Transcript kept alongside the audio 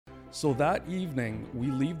So that evening, we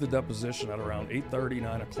leave the deposition at around 8:30,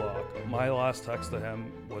 9 o'clock. My last text to him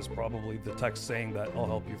was probably the text saying that I'll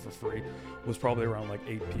help you for free, was probably around like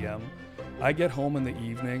 8 p.m. I get home in the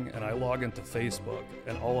evening and I log into Facebook,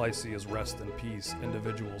 and all I see is rest in peace,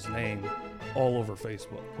 individual's name, all over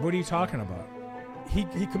Facebook. What are you talking about? He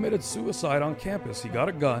committed suicide on campus. He got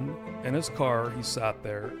a gun in his car, he sat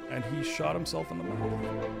there, and he shot himself in the mouth.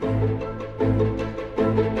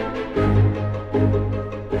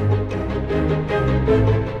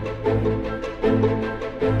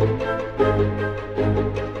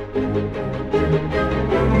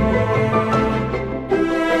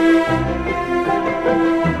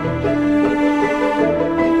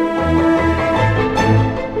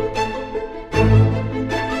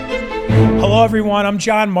 Hello, everyone. I'm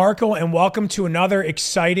John Markle, and welcome to another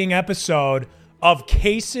exciting episode of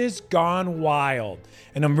Cases Gone Wild.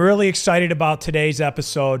 And I'm really excited about today's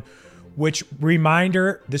episode, which,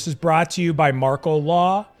 reminder, this is brought to you by Markle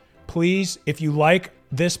Law. Please, if you like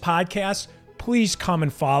this podcast, please come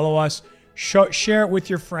and follow us. Share it with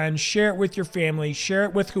your friends, share it with your family, share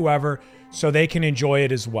it with whoever so they can enjoy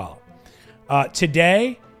it as well.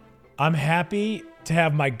 Today, I'm happy to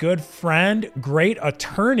have my good friend, great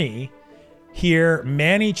attorney here,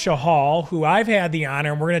 Manny Chahal, who I've had the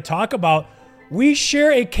honor, and we're going to talk about. We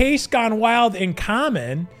share a case gone wild in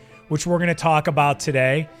common, which we're going to talk about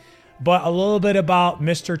today, but a little bit about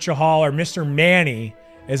Mr. Chahal, or Mr. Manny,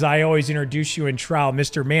 as I always introduce you in trial,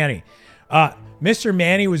 Mr. Manny. Mr.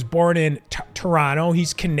 Manny was born in Toronto.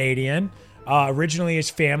 He's Canadian. Originally, his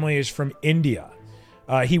family is from India.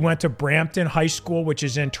 He went to Brampton High School, which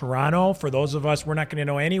is in Toronto. For those of us, we're not going to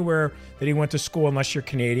know anywhere that he went to school unless you're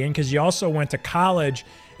Canadian, because he also went to college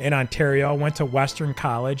in Ontario, went to Western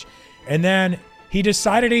College. And then he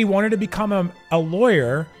decided he wanted to become a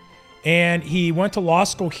lawyer, and he went to law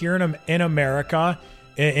school here in America,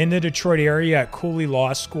 in the Detroit area at Cooley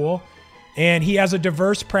Law School. And he has a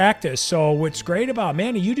diverse practice. So what's great about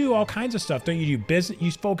Manny, you do all kinds of stuff, don't you? Do business,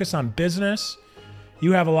 you focus on business.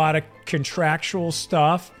 You have a lot of contractual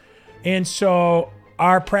stuff. And so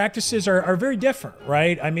our practices are very different,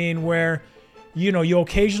 right? I mean, where, you'll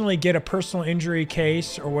occasionally get a personal injury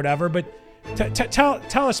case or whatever, but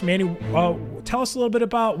tell us, Manny, tell us a little bit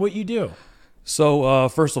about what you do. So,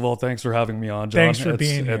 first of all, thanks for having me on, John. Thanks for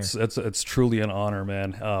being here. It's truly an honor,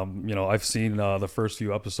 man. I've seen the first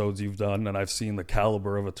few episodes you've done, and I've seen the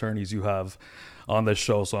caliber of attorneys you have on this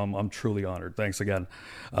show, so I'm truly honored. Thanks again.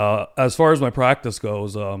 As far as my practice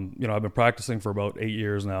goes, I've been practicing for about 8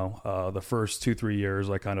 years now. The first 2-3 years,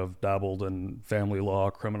 I kind of dabbled in family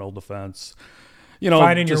law, criminal defense.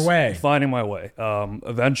 Finding your way. Finding my way.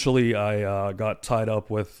 Eventually, I got tied up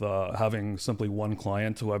with having simply one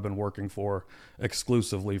client who I've been working for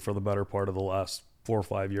exclusively for the better part of the last 4 or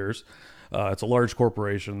 5 years. It's a large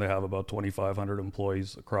corporation. They have about 2,500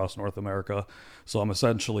 employees across North America. So I'm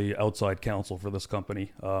essentially outside counsel for this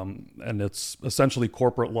company. And it's essentially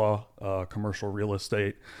corporate law, commercial real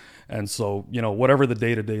estate. And so, whatever the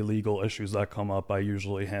day-to-day legal issues that come up, I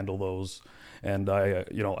usually handle those. And I,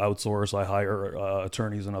 outsource. I hire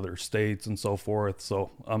attorneys in other states and so forth.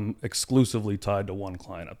 So I'm exclusively tied to one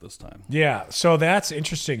client at this time. Yeah. So that's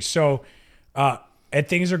interesting. So, and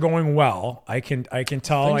things are going well. I can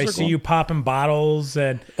tell. I see you popping bottles,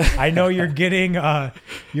 and I know you're getting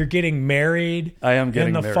married. I am getting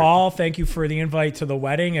in the married. fall. Thank you for the invite to the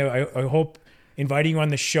wedding. I hope inviting you on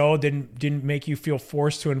the show didn't make you feel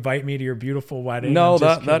forced to invite me to your beautiful wedding. No,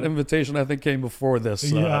 that invitation I think came before this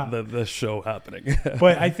this show happening.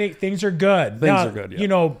 But I think things are good. Things are good.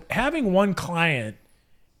 Yeah. Having one client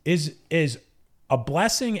is a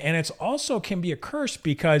blessing, and it's also can be a curse,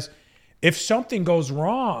 because if something goes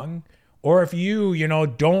wrong, or if you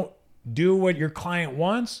don't do what your client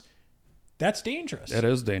wants, that's dangerous. It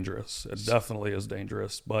is dangerous. It definitely is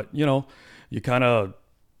dangerous. But you kind of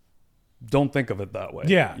don't think of it that way.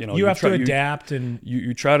 Yeah, you have to adapt, and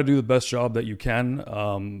you try to do the best job that you can.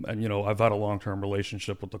 And I've had a long-term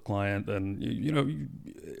relationship with the client, and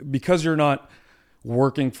because you're not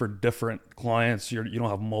working for different clients, you don't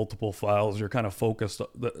have multiple files. You're kind of focused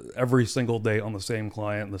every single day on the same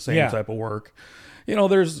client, the same type of work.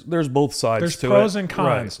 There's both sides. There's to pros it. and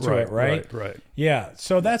cons to it, right? Right. Yeah.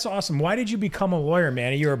 So that's awesome. Why did you become a lawyer,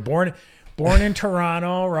 Manny? You were born in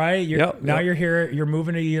Toronto, right? You're here. You're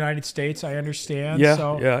moving to the United States, I understand.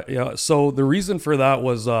 Yeah. So the reason for that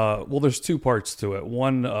was, there's two parts to it.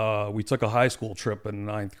 One, we took a high school trip in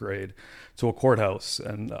 9th grade to a courthouse,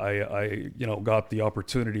 and I got the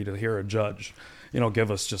opportunity to hear a judge, give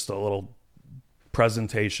us just a little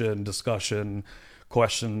presentation, discussion,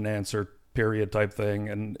 question and answer period type thing.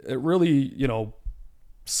 And it really,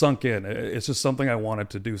 sunk in. It's just something I wanted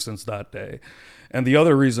to do since that day. And the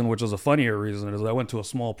other reason, which is a funnier reason, is I went to a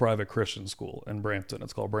small private Christian school in Brampton.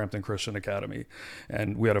 It's called Brampton Christian Academy.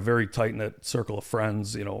 And we had a very tight-knit circle of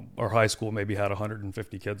friends. You know, our high school maybe had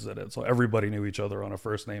 150 kids in it. So everybody knew each other on a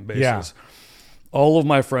first-name basis. Yeah. All of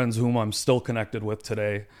my friends whom I'm still connected with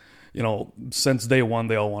today, you know, since day one,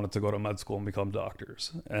 they all wanted to go to med school and become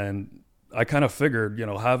doctors. And I kind of figured, you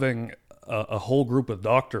know, having a whole group of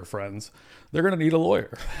doctor friends, they're going to need a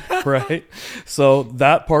lawyer, right? So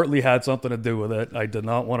that partly had something to do with it. I did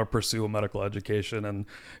not want to pursue a medical education. And,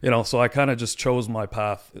 you know, so I kind of just chose my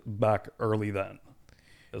path back early then.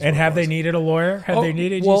 And have they needed a lawyer? Have they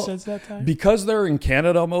needed you since that time? Because they're in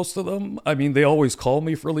Canada, most of them, I mean, they always call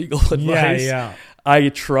me for legal advice. Yeah. I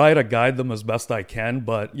try to guide them as best I can,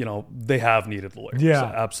 but, you know, they have needed lawyers. Yeah.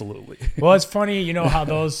 Absolutely. Well, it's funny, you know, how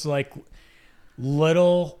those like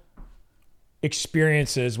little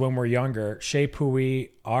experiences when we're younger shape who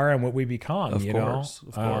we are and what we become, Of you course.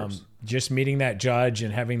 just meeting that judge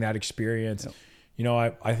and having that experience. Yep. You know,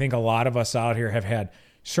 I think a lot of us out here have had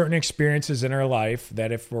certain experiences in our life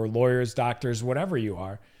that if we're lawyers, doctors, whatever you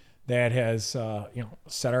are, that has, you know,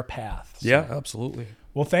 set our path. So, yeah, absolutely.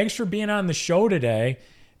 Well, thanks for being on the show today.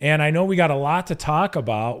 And I know we got a lot to talk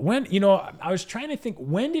about. When, you know, I was trying to think,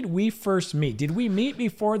 when did we first meet? Did we meet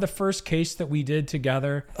before the first case that we did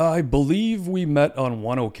together? I believe we met on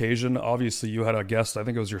one occasion. Obviously, you had a guest. I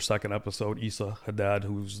think it was your second episode, Isa Haddad,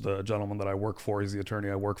 who's the gentleman that I work for. He's the attorney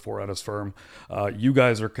I work for at his firm. You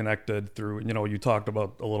guys are connected through, you know, you talked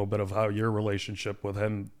about a little bit of how your relationship with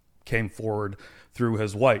him came forward through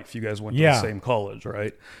his wife. You guys went to the same college,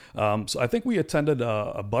 right? So I think we attended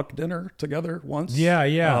a buck dinner together once.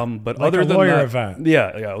 Yeah. But like other a than lawyer that, event.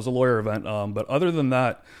 Yeah, it was a lawyer event. But other than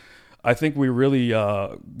that, I think we really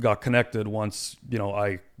got connected once, you know,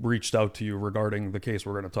 I reached out to you regarding the case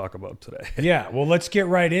we're going to talk about today. Yeah, well, let's get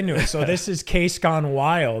right into it. So this is Case Gone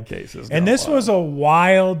Wild. This was a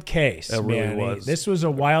wild case. It really Manny. was. This was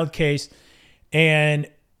a wild case. And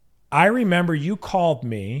I remember you called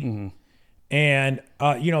me and,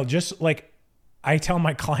 you know, just like I tell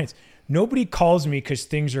my clients, nobody calls me because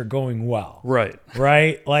things are going well. Right.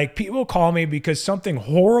 Right? Like people call me because something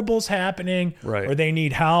horrible's happening or they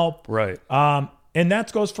need help. Right. And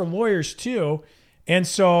that goes for lawyers too. And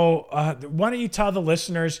so why don't you tell the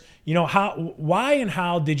listeners, you know, why and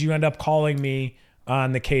how did you end up calling me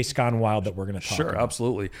on the Case Gone Wild that we're going to talk about? Sure,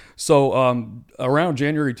 absolutely. So around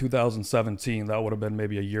January 2017, that would have been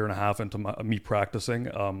maybe a year and a half into me practicing,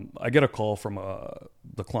 I get a call from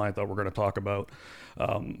the client that we're going to talk about.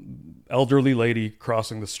 Elderly lady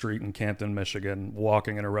crossing the street in Canton, Michigan,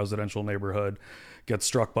 walking in a residential neighborhood, gets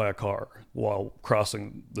struck by a car while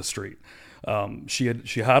crossing the street. She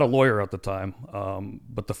had a lawyer at the time,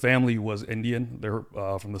 but the family was Indian. They're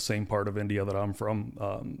from the same part of India that I'm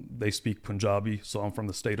from. They speak Punjabi, so I'm from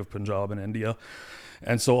the state of Punjab in India.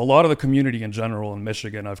 And so a lot of the community in general in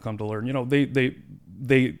Michigan, I've come to learn, you know,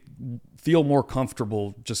 they feel more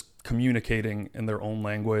comfortable just communicating in their own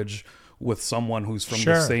language with someone who's from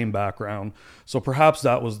the same background. So perhaps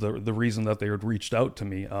that was the reason that they had reached out to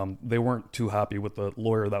me. They weren't too happy with the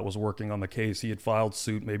lawyer that was working on the case. He had filed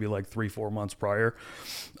suit maybe like 3-4 months prior.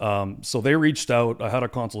 So they reached out. I had a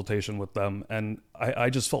consultation with them, and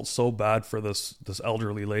I just felt so bad for this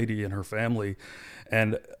elderly lady and her family.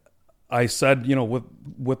 And I said, you know,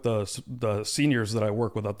 with the seniors that I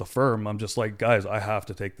work with at the firm, I'm just like, guys, I have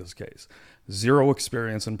to take this case. Zero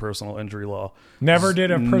experience in personal injury law. Never did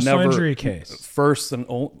a personal injury case. First and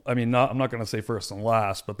I'm not going to say first and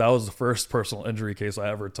last, but that was the first personal injury case I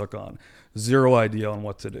ever took on. Zero idea on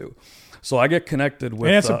what to do. So I get connected with.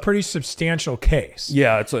 And it's a pretty substantial case.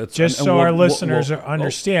 Yeah, it's just so our listeners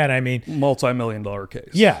understand. I mean, multi-million-dollar case.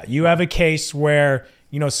 Yeah, you have a case where,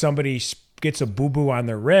 you know, somebody gets a boo-boo on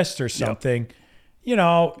their wrist or something. Yep. You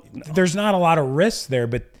know, there's not a lot of risk there,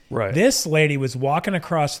 but this lady was walking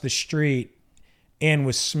across the street and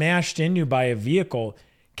was smashed into by a vehicle,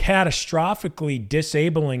 catastrophically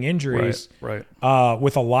disabling injuries,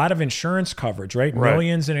 with a lot of insurance coverage,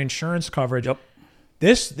 millions in insurance coverage. Yep.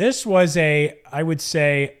 This was I would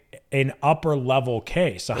say, an upper level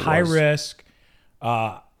case, a high risk,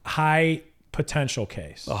 high potential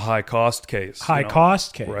case, a high cost case,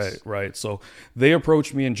 cost case. Right. So they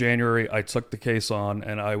approached me in January. I took the case on,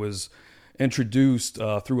 and I was introduced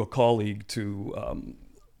through a colleague to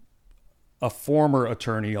a former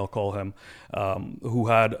attorney, I'll call him, who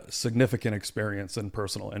had significant experience in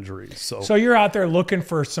personal injuries. So you're out there looking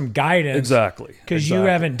for some guidance. Exactly. Because you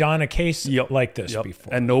haven't done a case like this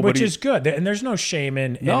before. And nobody, which is good. And there's no shame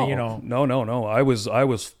in you know. No. I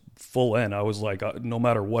was full in. I was like, no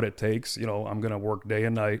matter what it takes, you know, I'm going to work day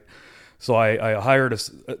and night. So I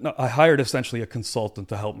hired essentially a consultant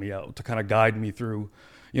to help me out, to kind of guide me through,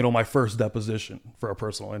 my first deposition for a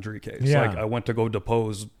personal injury case. Yeah. Like I went to go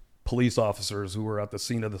depose police officers who were at the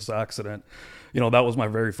scene of this accident. That was my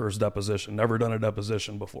very first deposition. Never done a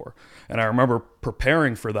deposition before. And I remember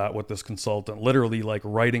preparing for that with this consultant, literally like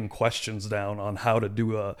writing questions down on how to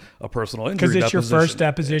do a personal injury deposition. Because it's your first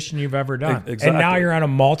deposition you've ever done. Exactly. And now you're on a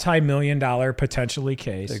multi-million-dollar potentially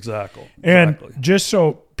case. Exactly. And just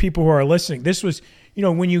so people who are listening, this was,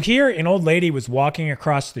 when you hear an old lady was walking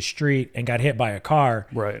across the street and got hit by a car,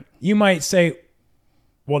 right, you might say,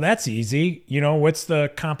 well, that's easy. What's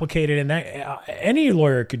the complicated in that? Any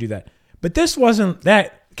lawyer could do that. But this wasn't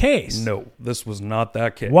that case. No, this was not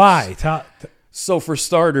that case. Why? So for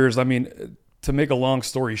starters, to make a long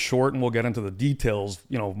story short, and we'll get into the details,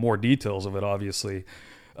 more details of it, obviously.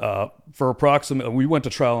 We went to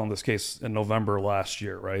trial on this case in November last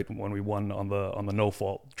year, right? When we won on the no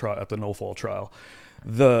fault trial, at the no fault trial.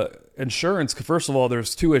 The insurance, first of all,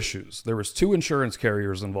 there's two issues. There was two insurance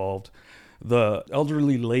carriers involved. The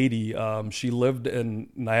elderly lady, she lived in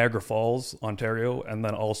Niagara Falls, Ontario, and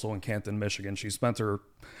then also in Canton, Michigan. She spent her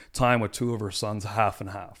time with two of her sons half and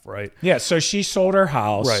half, right? Yeah, so she sold her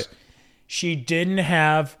house. Right. She didn't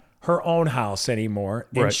have her own house anymore,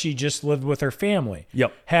 and right. she just lived with her family.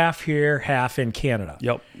 Yep. Half here, half in Canada.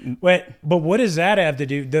 Yep. But what does that have to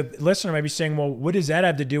do? The listener might be saying, well, what does that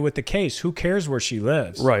have to do with the case? Who cares where she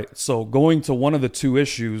lives? Right. So going to one of the two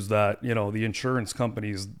issues that, the insurance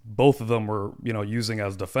companies, both of them were, using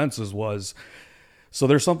as defenses was, so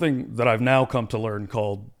there's something that I've now come to learn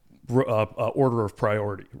called order of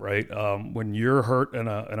priority, right? When you're hurt in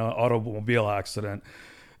an automobile accident,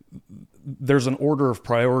 there's an order of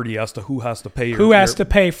priority as to who has to pay. Who has to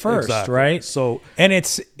pay first, exactly. Right? So, and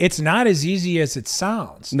it's not as easy as it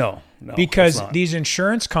sounds. No, because these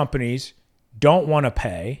insurance companies don't want to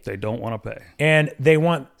pay. They don't want to pay, and they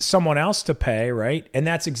want someone else to pay, right? And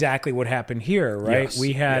that's exactly what happened here, right? Yes,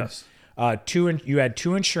 we had you had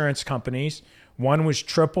two insurance companies. One was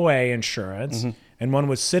AAA insurance, mm-hmm. and one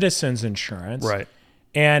was Citizens Insurance, right?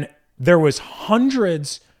 And there was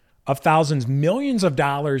hundreds of thousands, millions of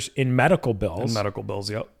dollars in medical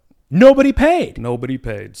bills. Yep. Nobody paid.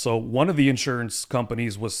 So one of the insurance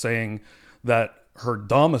companies was saying that her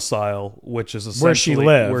domicile, which is essentially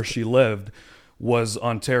where she lived, was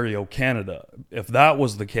Ontario, Canada. If that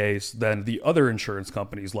was the case, then the other insurance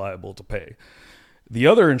company is liable to pay. The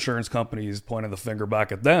other insurance companies pointed the finger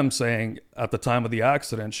back at them, saying at the time of the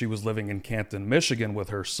accident, she was living in Canton, Michigan with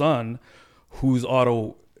her son, whose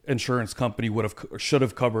auto insurance company should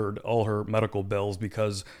have covered all her medical bills,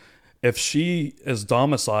 because if she is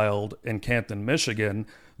domiciled in Canton, Michigan,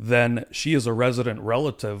 then she is a resident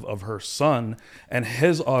relative of her son, and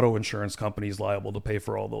his auto insurance company is liable to pay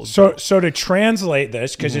for all those bills. So to translate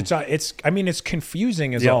this, because mm-hmm. it's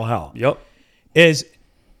confusing as all hell. Yep. Is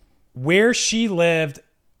where she lived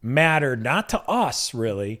mattered not to us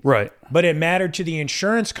really, right? But it mattered to the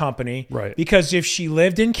insurance company, right? Because if she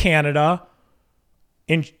lived in Canada,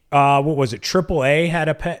 what was it? AAA had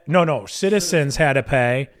to pay. No, Citizens had to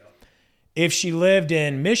pay. If she lived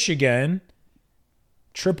in Michigan,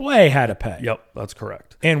 AAA had to pay. Yep, that's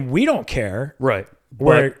correct. And we don't care, right?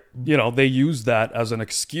 But they use that as an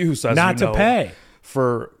excuse, not to pay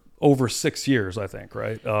for over 6 years, I think,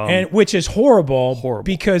 right? And which is horrible,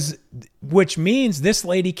 because which means this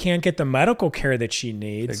lady can't get the medical care that she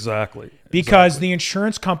needs. Exactly. Because the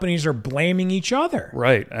insurance companies are blaming each other.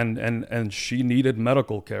 Right. And she needed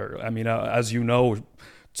medical care. As you know,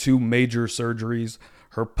 2 major surgeries,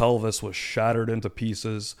 her pelvis was shattered into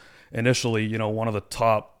pieces. Initially, one of the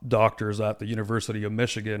top doctors at the University of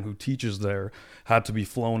Michigan who teaches there had to be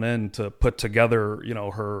flown in to put together,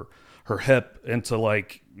 her hip into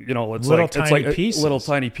little tiny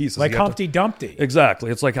pieces, like Humpty Dumpty.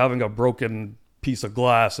 Exactly. It's like having a broken piece of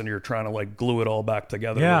glass and you're trying to glue it all back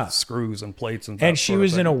together with screws and plates and she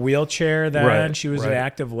was in a wheelchair then. Right, she was an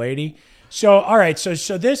active lady. So all right, so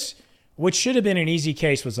this, which should have been an easy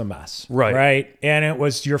case, was a mess. Right. And it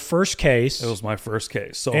was your first case. It was my first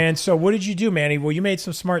case. So what did you do, Manny? Well, you made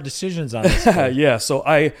some smart decisions on this. Yeah. So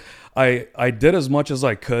I did as much as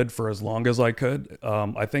I could for as long as I could.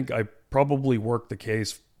 I think I probably worked the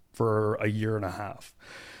case for a year and a half.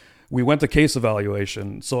 We went to case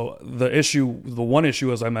evaluation. So the one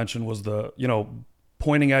issue, as I mentioned, was the,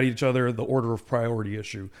 pointing at each other, the order of priority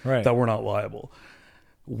issue, that we're not liable.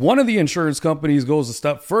 One of the insurance companies goes a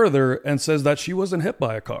step further and says that she wasn't hit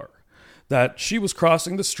by a car, that she was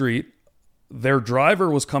crossing the street. Their driver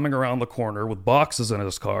was coming around the corner with boxes in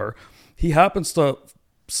his car. He happens to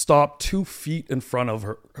stop 2 feet in front of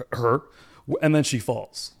her, and then she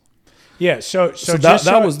falls. Yeah. So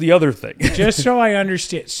that was the other thing. Just so I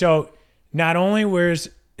understand. So not only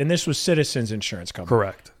and this was Citizens Insurance Company.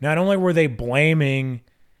 Correct. Not only were they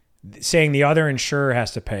saying the other insurer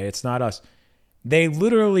has to pay, it's not us. They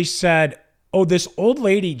literally said, oh, this old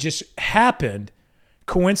lady just happened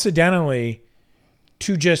coincidentally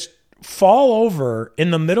to just fall over in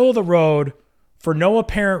the middle of the road for no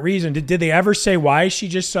apparent reason. Did they ever say why she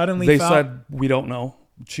just suddenly fell? They said, we don't know.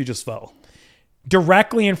 She just fell.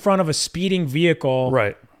 Directly in front of a speeding vehicle.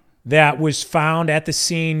 Right. That was found at the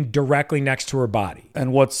scene directly next to her body.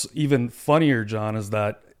 And what's even funnier, John, is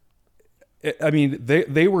that, I mean,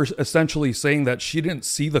 they were essentially saying that she didn't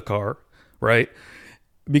see the car, right?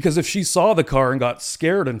 Because if she saw the car and got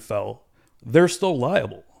scared and fell, they're still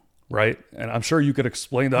liable, right? And I'm sure you could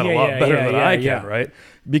explain that a lot better than I can, right?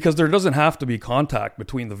 Because there doesn't have to be contact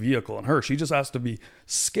between the vehicle and her. She just has to be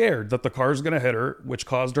scared that the car's going to hit her, which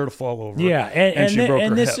caused her to fall over. Yeah, and she broke her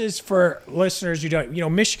hip. This is for listeners who don't,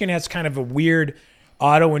 Michigan has kind of a weird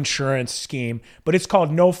auto insurance scheme, but it's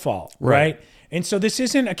called no fault, right? And so this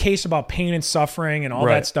isn't a case about pain and suffering and all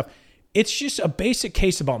that stuff. It's just a basic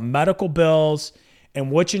case about medical bills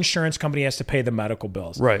and which insurance company has to pay the medical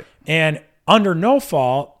bills. Right. And under no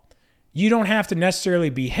fault, you don't have to necessarily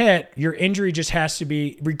be hit. Your injury just has to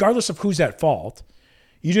be, regardless of who's at fault,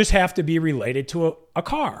 you just have to be related to a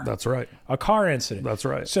car. That's right. A car incident. That's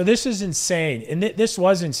right. So this is insane. And this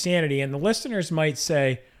was insanity. And the listeners might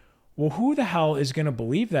say, well, who the hell is going to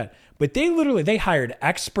believe that? But they hired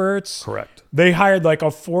experts. Correct. They hired like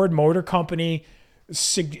a Ford Motor Company,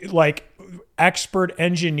 like expert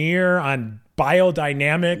engineer on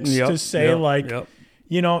biodynamics to say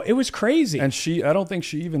it was crazy. And I don't think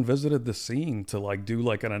she even visited the scene to like do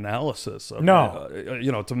like an analysis of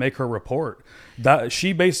to make her report. That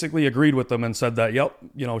she basically agreed with them and said that,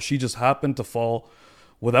 she just happened to fall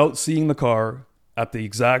without seeing the car at the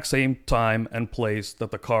exact same time and place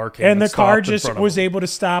that the car came. And the car just was able to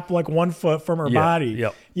stop like 1 foot from her body.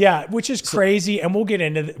 Yep. Yeah, which is crazy. And we'll get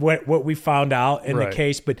into what we found out in the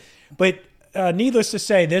case. But needless to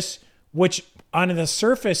say, this, which on the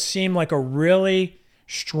surface seemed like a really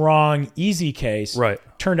strong, easy case,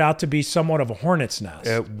 turned out to be somewhat of a hornet's nest.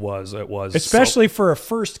 It was. Especially for a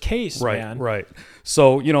first case, man. Right.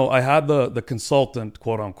 So, I had the consultant,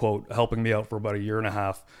 quote unquote, helping me out for about a year and a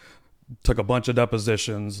half. Took a bunch of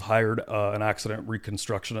depositions, hired an accident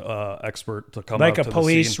reconstruction expert to come out to the scene. Like a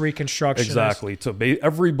police reconstructionist. Exactly.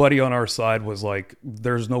 Everybody on our side was like,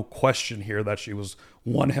 there's no question here that she was,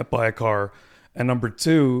 one, hit by a car, and number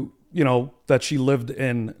two, that she lived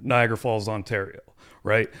in Niagara Falls, Ontario,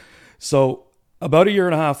 right? So about a year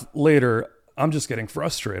and a half later, I'm just getting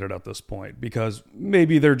frustrated at this point because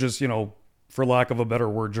maybe they're just, for lack of a better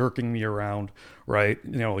word, jerking me around, right?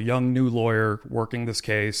 Young new lawyer working this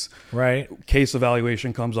case. Right. Case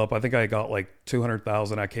evaluation comes up. I think I got like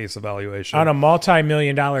 $200,000 at case evaluation. On a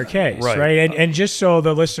multi-million-dollar case, right? And just so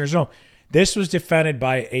the listeners know, this was defended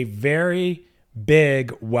by a very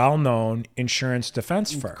big, well-known insurance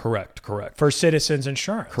defense firm. Correct. For Citizens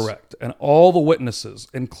Insurance. Correct. And all the witnesses,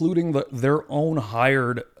 including their own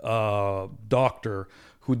hired doctor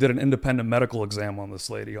who did an independent medical exam on this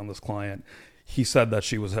lady, on this client, he said that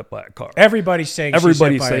she was hit by a car. Everybody's saying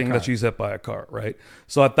that she's hit by a car, right?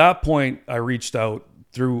 So at that point, I reached out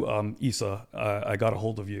through Isa. I got a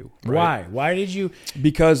hold of you. Right? Why did you?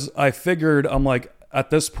 Because I figured, I'm like, at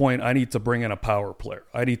this point, I need to bring in a power player.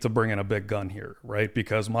 I need to bring in a big gun here, right?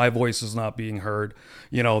 Because my voice is not being heard.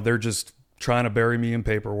 They're just trying to bury me in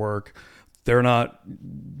paperwork. They're not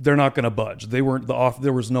going to budge. There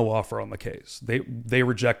was no offer on the case. They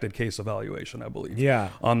rejected case evaluation, I believe. Yeah.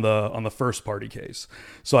 On the first party case.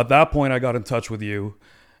 So at that point I got in touch with you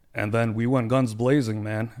and then we went guns blazing,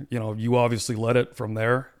 man. You obviously led it from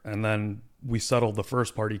there, and then we settled the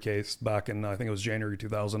first party case back in, I think it was January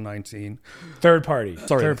 2019. Third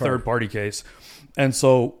party case. And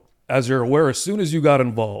so as you're aware, as soon as you got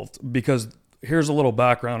involved, because here's a little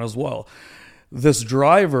background as well. This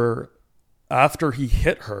driver, after he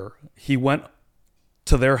hit her, he went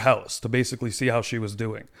to their house to basically see how she was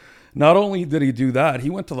doing. Not only did he do that, he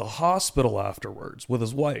went to the hospital afterwards with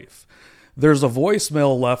his wife. There's a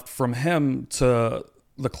voicemail left from him to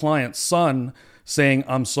the client's son saying,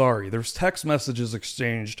 I'm sorry. There's text messages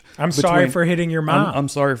exchanged. Sorry for hitting your mom. I'm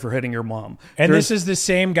sorry for hitting your mom. And this is the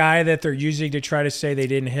same guy that they're using to try to say they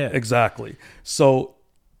didn't hit. Exactly. So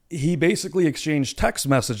he basically exchanged text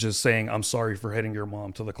messages saying, I'm sorry for hitting your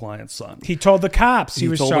mom, to the client's son. He told the cops he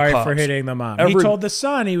was sorry for hitting the mom. He told the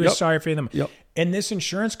son he was sorry for hitting the mom. Yep. And this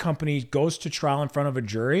insurance company goes to trial in front of a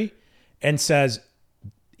jury and says,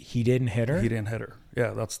 he didn't hit her? He didn't hit her.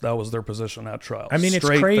 Yeah, that was their position at trial. I mean,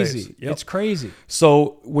 Straight it's crazy. face. Yep. It's crazy.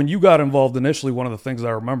 So when you got involved initially, one of the things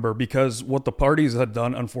I remember, because what the parties had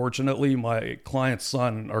done, unfortunately, our client's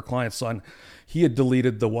son, he had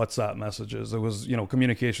deleted the WhatsApp messages. It was,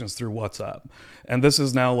 communications through WhatsApp. And this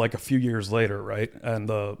is now like a few years later, right? And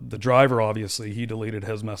the driver, obviously, he deleted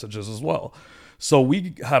his messages as well. So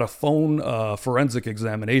we had a phone forensic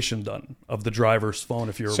examination done of the driver's phone,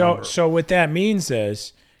 if you remember. So what that means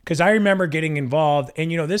is, because I remember getting involved, and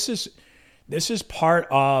this is part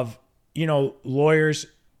of lawyers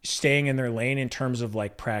staying in their lane in terms of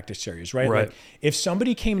like practice areas, right? Right. Like if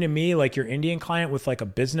somebody came to me, like your Indian client, with like a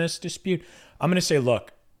business dispute, I'm going to say,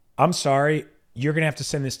 look, I'm sorry, you're going to have to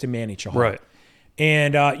send this to Manny, Chahal. Right.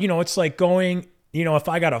 And it's like going, if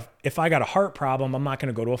I got a heart problem, I'm not going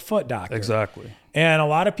to go to a foot doctor. Exactly. And a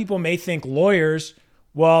lot of people may think lawyers,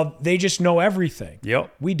 well, they just know everything.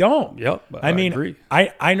 Yep. We don't. Yep. I mean, agree.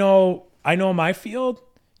 I know my field,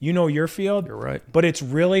 you know your field. You're right. But it's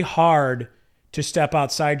really hard to step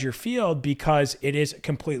outside your field because it is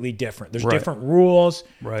completely different. There's different rules.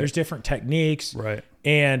 Right. There's different techniques. Right.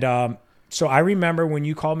 And so I remember when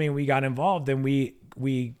you called me and we got involved, and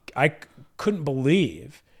I couldn't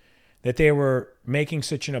believe that they were making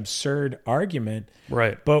such an absurd argument.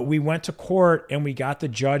 Right. But we went to court and we got the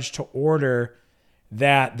judge to order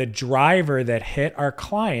that the driver that hit our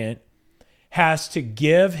client has to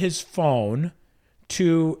give his phone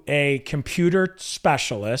to a computer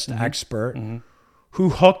specialist, expert, who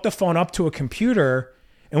hooked the phone up to a computer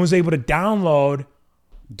and was able to download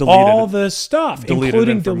all the stuff,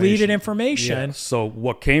 including deleted information. Yeah. So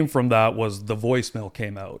what came from that was the voicemail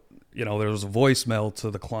came out. There was a voicemail to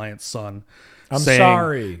the client's son. I'm saying,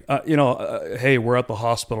 sorry. Hey, we're at the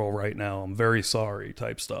hospital right now. I'm very sorry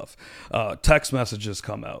type stuff. Text messages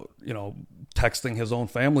come out, texting his own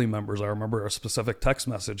family members. I remember a specific text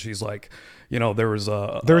message. He's like, there's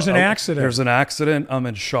an accident. There's an accident. I'm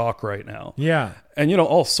in shock right now. Yeah. And,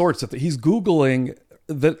 all sorts of things. He's Googling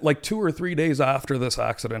that, like 2 or 3 days after this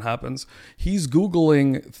accident happens, he's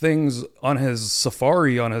Googling things on his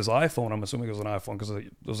Safari on his iPhone. I'm assuming it was an iPhone because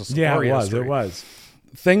it was a Safari. Yeah, history. it was.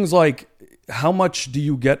 Things like, how much do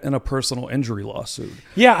you get in a personal injury lawsuit?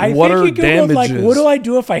 Yeah, I what think he Googled, like, what do I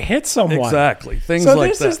do if I hit someone? Exactly. Things so like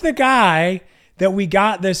that. So this is the guy that we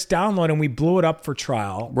got this download and we blew it up for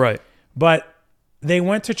trial. Right. But they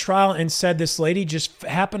went to trial and said this lady just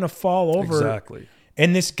happened to fall over. Exactly.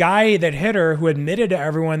 And this guy that hit her, who admitted to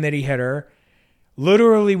everyone that he hit her,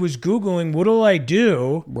 literally was Googling, what do I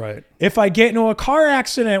do if I get into a car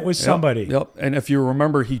accident with somebody? Yep. And if you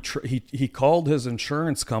remember, he called his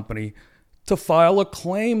insurance company to file a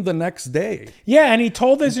claim the next day. Yeah, and he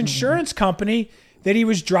told his insurance company that he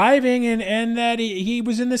was driving and that he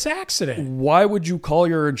was in this accident. Why would you call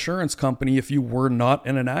your insurance company if you were not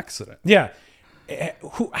in an accident? Yeah.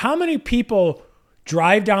 How many people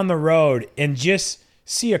drive down the road and just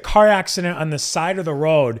see a car accident on the side of the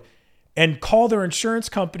road and call their insurance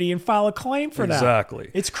company and file a claim for that?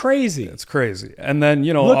 Exactly. It's crazy. It's crazy. And then,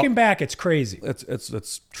 looking back, it's crazy.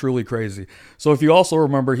 It's truly crazy. So if you also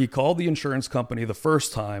remember, he called the insurance company the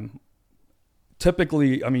first time.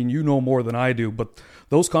 Typically, I mean, more than I do, but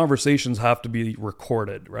those conversations have to be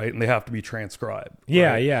recorded, right? And they have to be transcribed.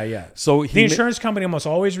 Yeah, right? yeah. So the insurance company almost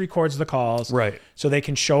always records the calls, right? So they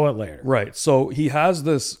can show it later. Right. So he has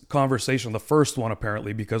this conversation, the first one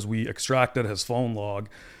apparently, because we extracted his phone log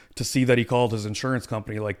to see that he called his insurance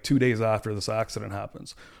company like 2 days after this accident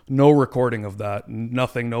happens. No recording of that,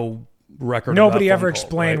 nothing, no record. Nobody of that ever phone call,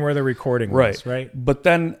 explained right? where the recording was, right? But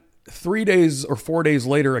then 3 days or 4 days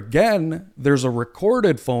later, again, there's a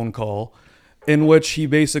recorded phone call in which he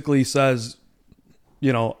basically says,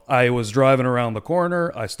 I was driving around the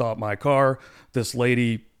corner. I stopped my car. This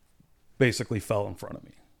lady basically fell in front of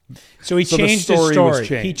me. So he changed his story.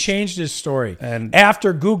 He changed his story. And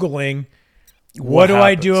after Googling, what do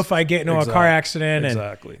I do if I get into a car accident?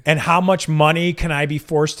 And how much money can I be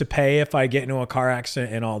forced to pay if I get into a car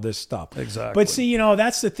accident and all this stuff? Exactly. But see,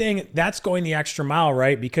 that's the thing. That's going the extra mile,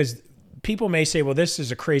 right? Because people may say, well, this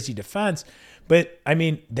is a crazy defense. But, I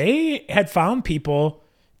mean, they had found people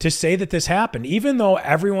to say that this happened, even though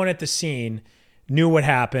everyone at the scene knew what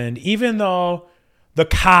happened, even though the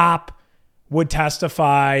cop would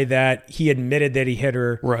testify that he admitted that he hit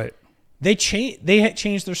her. Right. They had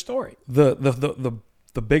changed their story. The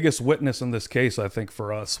biggest witness in this case, I think,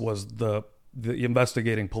 for us was the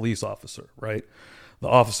investigating police officer, right? The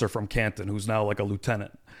officer from Canton, who's now like a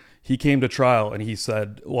lieutenant. He came to trial and he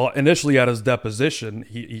said, well, initially at his deposition,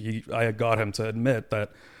 I got him to admit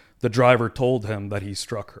that the driver told him that he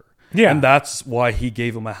struck her. Yeah. And that's why he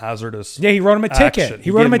gave him a hazardous he wrote him a action. ticket.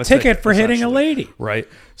 He wrote him a ticket for hitting a lady. Right.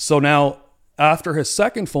 So now, after his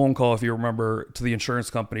second phone call, if you remember, to the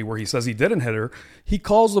insurance company where he says he didn't hit her, he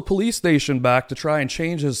calls the police station back to try and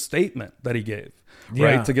change his statement that he gave,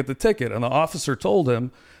 right, to get the ticket. And the officer told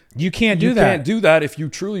him, you can't do that. You can't do that. If you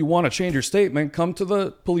truly want to change your statement, come to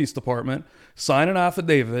the police department, sign an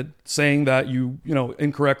affidavit saying that you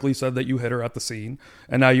incorrectly said that you hit her at the scene,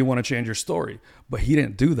 and now you want to change your story. But he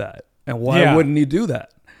didn't do that. And why wouldn't he do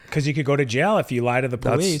that? Because you could go to jail if you lie to the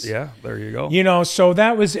police. There you go. So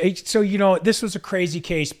this was a crazy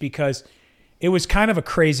case because it was kind of a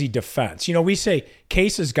crazy defense. We say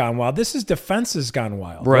case has gone wild. This is defense has gone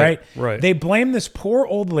wild, right? Right. They blame this poor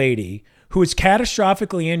old lady who is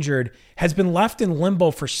catastrophically injured, has been left in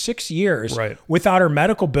limbo for 6 years without her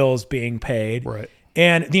medical bills being paid. Right.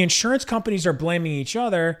 And the insurance companies are blaming each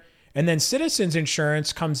other. And then Citizens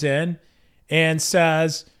Insurance comes in and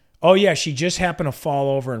says, oh, yeah, she just happened to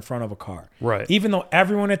fall over in front of a car. Right. Even though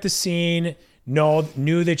everyone at the scene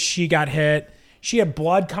knew that she got hit. She had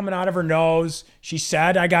blood coming out of her nose. She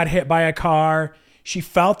said, I got hit by a car. She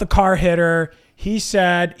felt the car hit her. He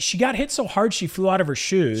said she got hit so hard she flew out of her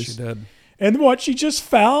shoes. She did. And what? She just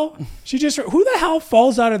fell? Who the hell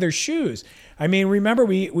falls out of their shoes? I mean, remember,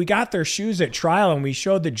 we got their shoes at trial and we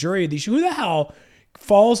showed the jury these. Who the hell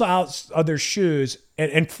falls out of their shoes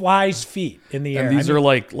and flies feet in the air? And these are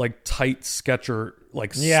like tight Sketcher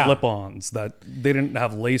slip-ons that they didn't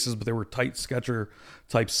have laces, but they were tight Sketcher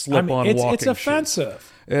type slip-on walking shoes. It's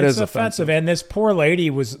offensive. It's offensive. And this poor old lady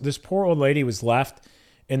was left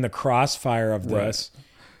in the crossfire of this. Right.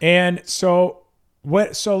 And so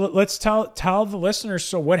let's tell the listeners.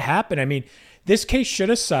 So what happened? I mean, this case should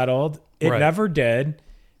have settled. It never did.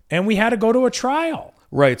 And we had to go to a trial.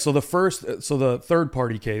 Right. So the third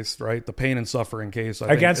party case, right, the pain and suffering case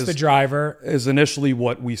against the driver is initially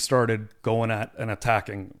what we started going at and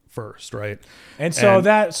attacking first, right? And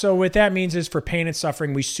so what that means is for pain and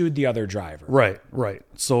suffering, we sued the other driver. Right.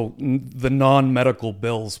 So the non-medical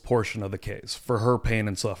bills portion of the case for her pain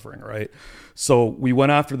and suffering, right? So we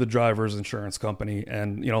went after the driver's insurance company,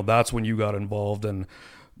 and that's when you got involved in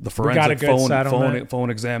the forensic phone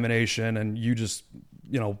examination, and you just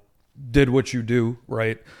did what you do,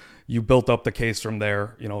 right? You built up the case from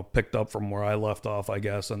there, picked up from where I left off, I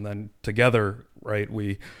guess, and then together, right,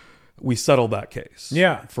 we settled that case.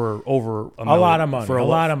 Yeah. For over a lot of money. For a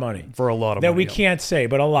lot of money. That we can't say,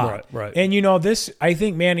 but a lot. Right. And this, I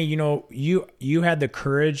think, Manny, you had the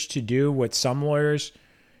courage to do what some lawyers,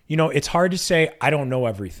 it's hard to say, I don't know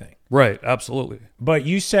everything. Right. Absolutely. But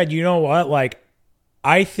you said, you know what, like,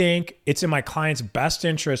 I think it's in my client's best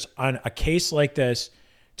interest on a case like this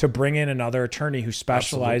to bring in another attorney who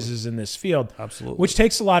specializes in this field. Absolutely. Which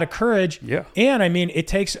takes a lot of courage. Yeah. And I mean, it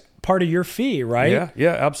takes part of your fee, right?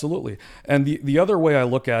 Yeah, absolutely. And the other way I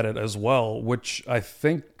look at it as well, which I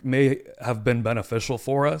think may have been beneficial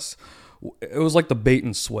for us, it was like the bait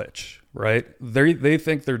and switch, right? They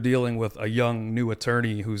think they're dealing with a young new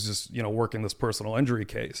attorney who's just, working this personal injury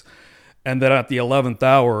case. And then at the 11th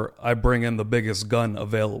hour, I bring in the biggest gun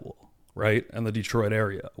available, right? In the Detroit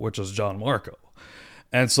area, which is John Marco.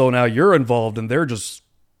 And so now you're involved and they're just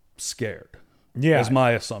scared. Yeah. Is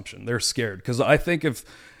my assumption. They're scared. Because I think if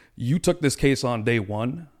you took this case on day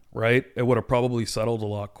one, right, it would have probably settled a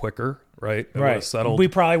lot quicker, right? It would have settled. We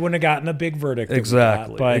probably wouldn't have gotten a big verdict.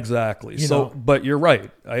 Exactly. But you're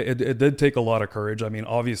right. It did take a lot of courage. I mean,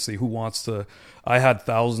 obviously, who wants to... I had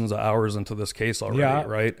thousands of hours into this case already,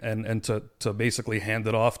 right? And to basically hand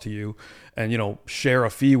it off to you and, share a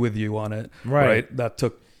fee with you on it, right?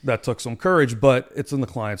 That took some courage, but it's in the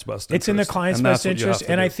client's best interest. It's in the client's best interest.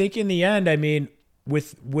 And I think in the end, I mean,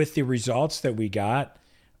 with the results that we got,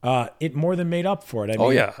 it more than made up for it. I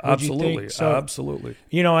mean, absolutely. So, absolutely.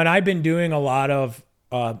 And I've been doing a lot of,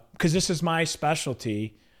 because this is my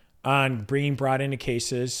specialty on being brought into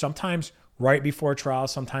cases, sometimes right before trial,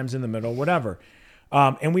 sometimes in the middle, whatever.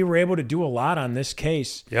 And we were able to do a lot on this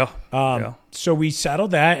case. So we settled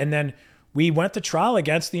that, and then we went to trial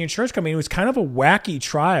against the insurance company. It was kind of a wacky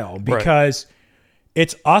trial because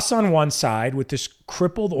it's us on one side with this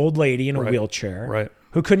crippled old lady in a wheelchair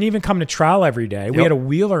who couldn't even come to trial every day. We had to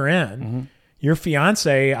wheel her in. Mm-hmm. Your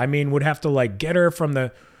fiance, would have to get her from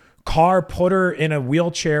the car, put her in a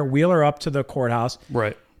wheelchair, wheel her up to the courthouse.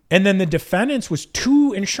 Right. And then the defendants was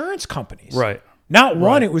two insurance companies. Right. Not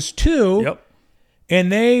one, it was two. Yep.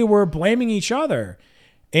 And they were blaming each other.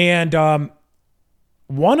 And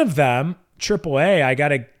one of them, AAA, I got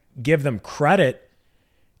to give them credit,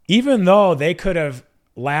 even though they could have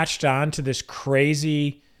latched on to this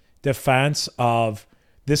crazy defense of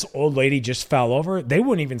this old lady just fell over, they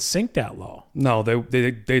wouldn't even sink that low. No,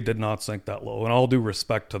 they did not sink that low. And all due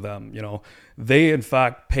respect to them, they in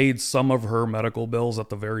fact paid some of her medical bills at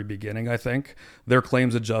the very beginning. I think their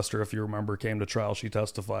claims adjuster, if you remember, came to trial. She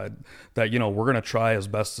testified that, we're going to try as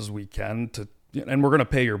best as we can and we're going to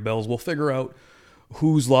pay your bills. We'll figure out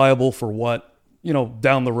who's liable for what,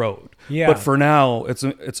 down the road. Yeah. But for now, it's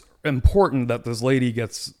important that this lady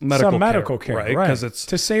gets medical care, right? Because it's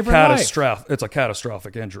to save her life. It's a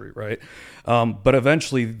catastrophic injury, right? But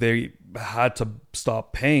eventually they had to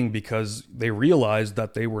stop paying because they realized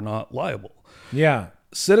that they were not liable. Yeah.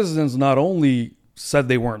 Citizens not only said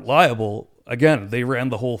they weren't liable, again, they ran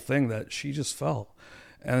the whole thing that she just fell.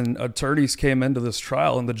 And attorneys came into this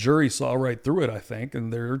trial and the jury saw right through it, I think,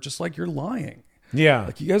 and they're just like, you're lying. Yeah.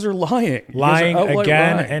 Like, you guys are lying. Lying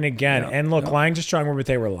again and again. And look, lying's a strong word, but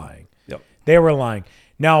they were lying. Yep. They were lying.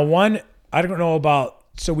 Now, I don't know about,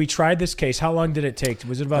 so we tried this case. How long did it take?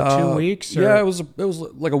 Was it about 2 weeks? Or? Yeah, it was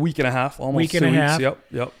like a week and a half, almost week and 2 a weeks. half.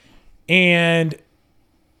 Yep. And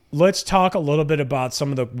let's talk a little bit about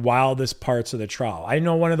some of the wildest parts of the trial. I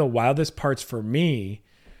know one of the wildest parts for me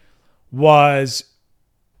was,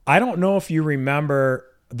 I don't know if you remember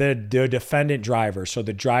the defendant driver, so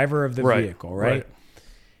the driver of the vehicle, right?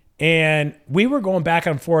 And we were going back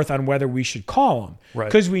and forth on whether we should call him,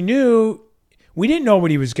 because we didn't know what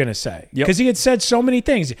he was going to say, because he had said so many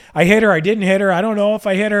things. I hit her, I didn't hit her, I don't know if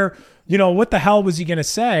I hit her, what the hell was he going to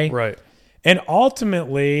say? Right. And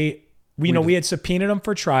ultimately, we had subpoenaed him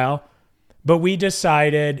for trial, but we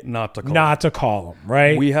decided not to call him,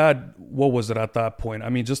 right? We had, what was it at that point? I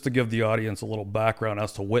mean, just to give the audience a little background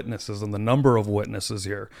as to witnesses and the number of witnesses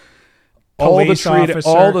here. All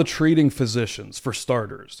the treating physicians, for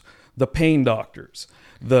starters, the pain doctors,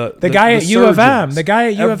 the guy at U of M,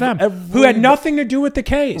 surgeons, who had nothing to do with the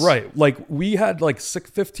case. Right. Like, we had like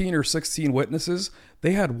 15 or 16 witnesses.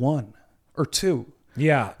 They had 1 or 2.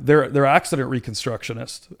 Yeah. Their accident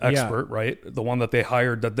reconstructionist expert, right? The one that they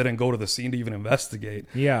hired that didn't go to the scene to even investigate.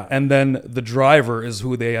 Yeah. And then the driver is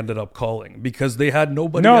who they ended up calling because they had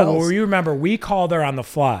nobody else. No, you remember, we called her on the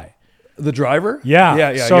fly. The driver? Yeah.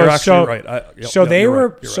 Yeah. You're actually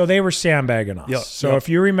right. They were sandbagging us. Yep, so if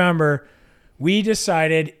you remember, we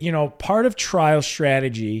decided, part of trial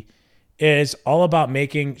strategy is all about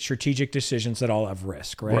making strategic decisions that all have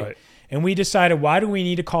risk, right? And we decided, why do we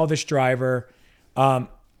need to call this driver? I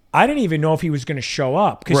didn't even know if he was going to show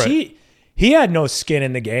up because he had no skin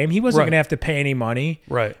in the game. He wasn't going to have to pay any money.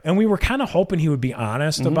 Right. And we were kind of hoping he would be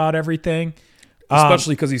honest about everything.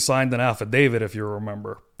 Especially because he signed an affidavit, if you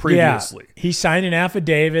remember, previously. Yeah, he signed an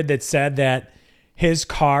affidavit that said that his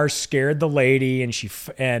car scared the lady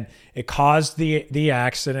and it caused the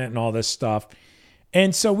accident and all this stuff.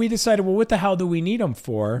 And so we decided, well, what the hell do we need him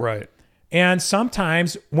for? Right. And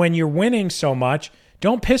sometimes when you're winning so much,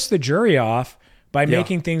 don't piss the jury off by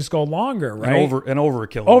making things go longer, right? And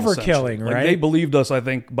overkilling. Overkilling, right? Like, they believed us, I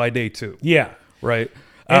think, by day 2. Yeah. Right?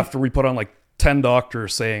 After we put on like 10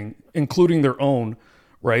 doctors saying, including their own,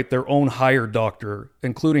 right? Their own hired doctor,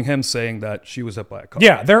 including him saying that she was hit by a car.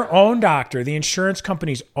 Yeah, their own doctor, the insurance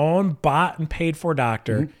company's own bought and paid for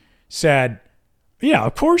doctor said, yeah,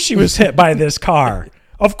 of course she was hit by this car.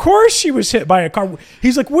 Of course she was hit by a car.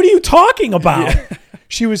 He's like, what are you talking about? Yeah.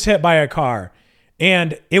 She was hit by a car.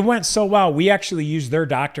 And it went so well, we actually used their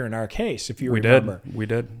doctor in our case, if you remember. We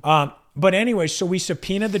did. But anyway, so we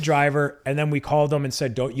subpoenaed the driver, and then we called them and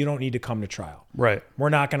said, you don't need to come to trial. Right. We're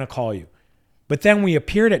not going to call you. But then we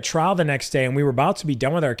appeared at trial the next day, and we were about to be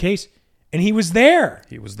done with our case, and he was there.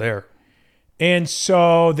 He was there. And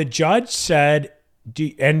so the judge said,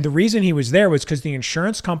 and the reason he was there was because the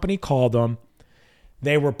insurance company called him.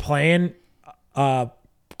 They were playing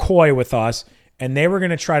coy with us, and they were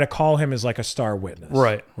going to try to call him as like a star witness.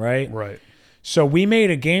 Right. So we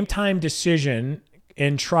made a game time decision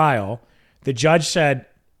in trial. The judge said,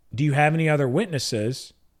 do you have any other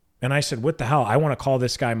witnesses? And I said, what the hell? I want to call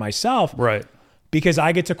this guy myself. Right. Because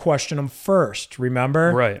I get to question him first,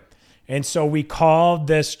 remember? Right. And so we called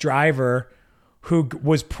this driver who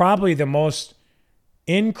was probably the most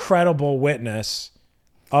incredible witness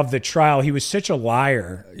of the trial. He was such a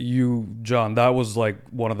liar. John, that was like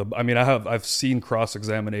one of the, I mean, I've seen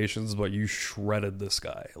cross-examinations, but you shredded this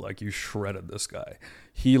guy.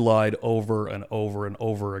 He lied over and over and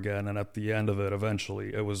over again. And at the end of it,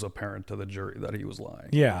 eventually it was apparent to the jury that he was lying.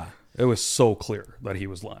 Yeah. It was so clear that he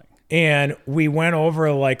was lying. And we went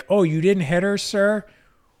over like, oh, you didn't hit her, sir?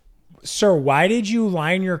 Sir, why did you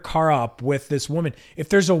line your car up with this woman? If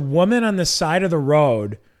there's a woman on the side of the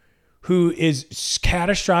road who is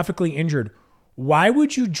catastrophically injured, why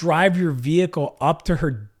would you drive your vehicle up to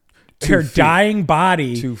her her dying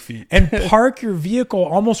body 2 feet. and park your vehicle,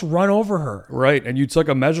 almost run over her. Right. And you took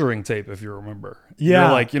a measuring tape, if you remember. Yeah.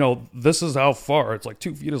 You're like, this is how far. It's like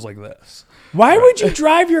 2 feet is like this. Why would you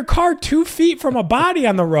drive your car 2 feet from a body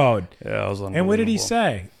on the road? Yeah, it was unbelievable. And what did he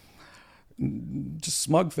say? Just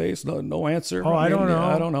smug face, no answer. Oh, I don't know.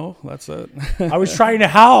 I don't know. That's it. I was trying to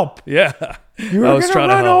help. Yeah. You were going to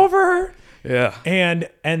run over her? Yeah. And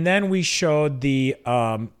then we showed the,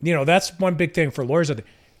 that's one big thing for lawyers.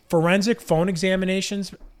 Forensic phone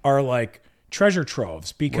examinations are like treasure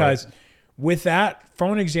troves because with that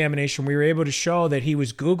phone examination, we were able to show that he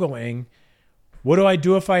was Googling, what do I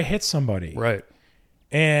do if I hit somebody? Right.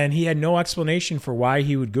 And he had no explanation for why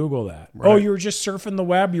he would Google that. Right. Oh, you were just surfing the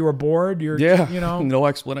web. You were bored. No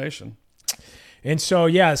explanation. And so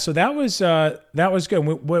that was good.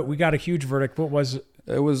 We got a huge verdict. What was it?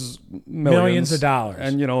 It was millions of dollars.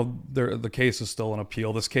 And, the case is still in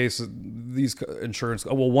appeal. This case,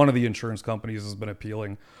 one of the insurance companies has been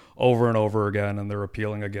appealing over and over again, and they're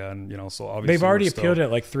appealing again, so obviously they've already appealed it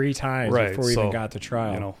like 3 times before we even got to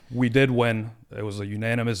trial. We did win. It was a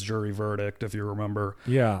unanimous jury verdict, if you remember.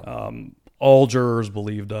 Yeah. All jurors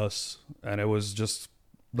believed us, and it was just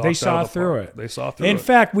they saw through it. They saw through it. In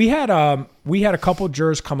fact, we had a couple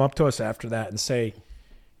jurors come up to us after that and say,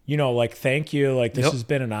 thank you, this has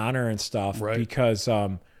been an honor and stuff, right. Because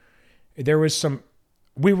there was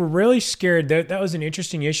we were really scared. That was an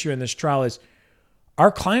interesting issue in this trial is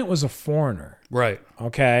our client was a foreigner. Right.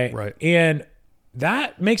 Okay. Right. And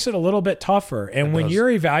that makes it a little bit tougher. And when you're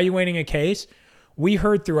evaluating a case, we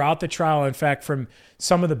heard throughout the trial, in fact, from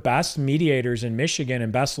some of the best mediators in Michigan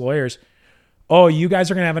and best lawyers, oh, you guys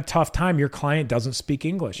are going to have a tough time. Your client doesn't speak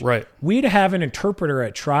English. Right. We'd have an interpreter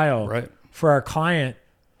at trial for our client,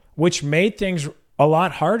 which made things a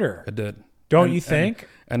lot harder. It did. Don't you think?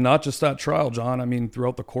 And not just that trial, John. I mean,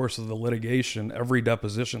 throughout the course of the litigation, every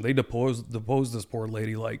deposition, they deposed this poor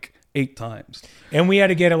lady like 8 times. And we had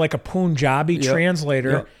to get a Punjabi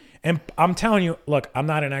translator. Yep. And I'm telling you, look, I'm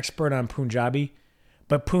not an expert on Punjabi,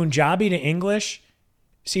 but Punjabi to English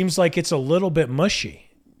seems like it's a little bit mushy.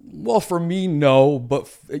 Well, for me, no.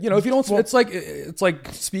 But, if you don't, it's like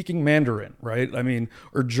speaking Mandarin, right? I mean,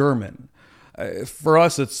 or German. For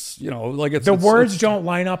us, it's the words don't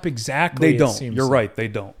line up exactly. They don't. You're right. They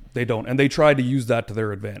don't. And they tried to use that to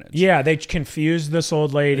their advantage. Yeah, they confused this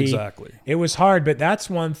old lady. Exactly. It was hard, but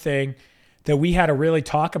that's one thing that we had to really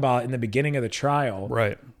talk about in the beginning of the trial.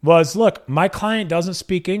 Right. Was, look, my client doesn't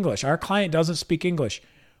speak English. Our client doesn't speak English.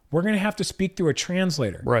 We're going to have to speak through a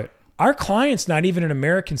translator. Right. Our client's not even an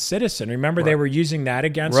American citizen. Remember, they were using that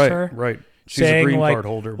against her? Right. She's a green card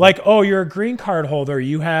holder. Oh, you're a green card holder.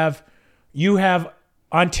 You have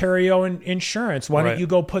Ontario insurance. Why don't you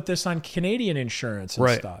go put this on Canadian insurance and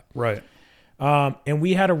stuff? Right. And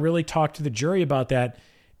we had to really talk to the jury about that.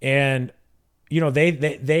 And,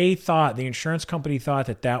 they thought, the insurance company thought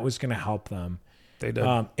that was going to help them. They did.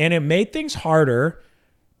 And it made things harder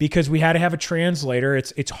because we had to have a translator.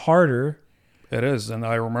 It's harder. It is. And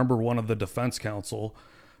I remember one of the defense counsel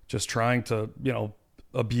just trying to,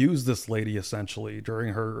 abuse this lady essentially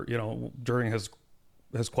during his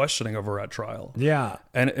questioning of her at trial. Yeah.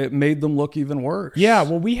 And it made them look even worse. Yeah.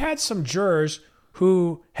 Well, we had some jurors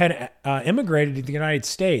who had immigrated to the United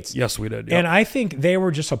States. Yes, we did. Yep. And I think they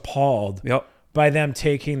were just appalled by them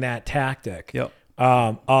taking that tactic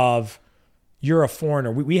of you're a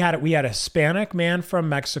foreigner. We had a Hispanic man from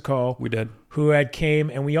Mexico. We did. Who had came,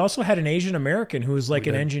 and we also had an Asian American who was like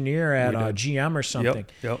an engineer at GM or something.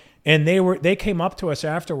 Yep. And they came up to us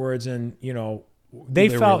afterwards, and they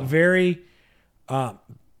felt very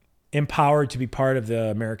empowered to be part of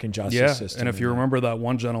the American justice system. And if you remember that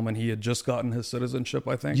one gentleman, he had just gotten his citizenship,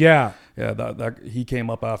 I think. Yeah. That he came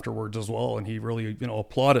up afterwards as well, and he really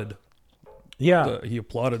applauded. Yeah. He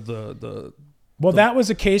applauded the. Well, that was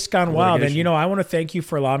a case gone wild, litigation. and I want to thank you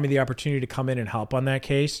for allowing me the opportunity to come in and help on that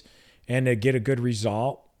case and to get a good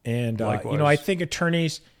result. And I think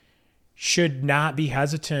attorneys should not be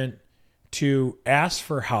hesitant to ask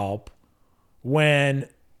for help when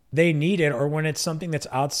they need it or when it's something that's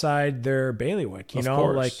outside their bailiwick. Of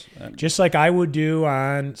course. Just like I would do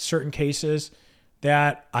on certain cases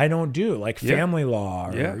that I don't do, like family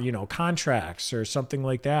law or contracts or something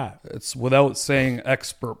like that. It's without saying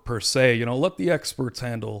expert per se. Let the experts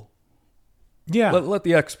handle. Yeah, let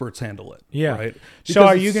the experts handle it. Yeah, right. So,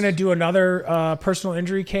 are you going to do another personal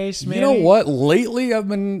injury case, Manny? You know what? Lately,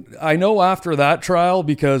 I know after that trial,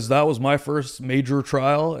 because that was my first major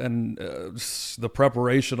trial, and the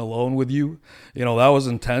preparation alone with you, that was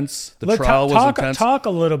intense. The trial was intense. Talk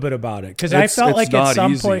a little bit about it, because I felt like at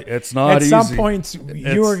some point, it's not easy. At some points,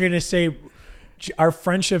 you were going to say, our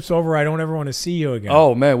friendship's over, I don't ever want to see you again.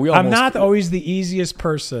 Oh man, I'm not always the easiest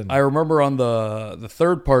person. I remember on the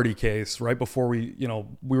third party case, right before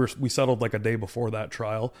we settled like a day before that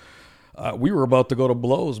trial. We were about to go to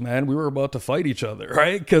blows, man. We were about to fight each other,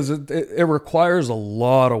 right? Because it requires a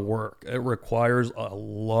lot of work. It requires a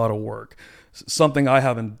lot of work. Something I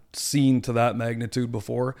haven't seen to that magnitude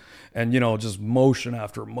before. And, just motion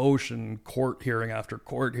after motion, court hearing after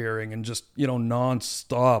court hearing, and just,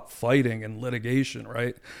 nonstop fighting and litigation,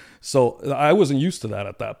 right? So I wasn't used to that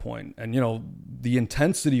at that point. And, the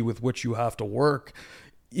intensity with which you have to work,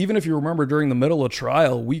 even if you remember during the middle of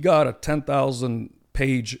trial, we got a 10,000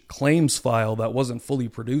 page claims file that wasn't fully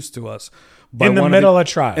produced to us. In the middle of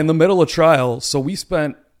trial. In the middle of trial. So we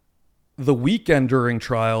spent the weekend during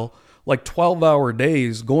trial, like 12-hour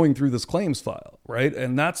days going through this claims file, right?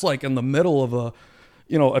 And that's like in the middle of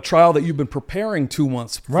a trial that you've been preparing 2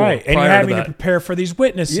 months for. Right, and you're having to prepare for these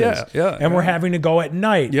witnesses. Yeah. And we're having to go at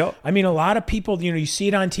night. Yep. I mean, a lot of people, you see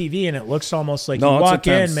it on TV and it looks almost like you it's walk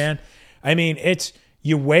intense. in, man. I mean,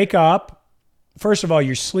 you wake up, first of all,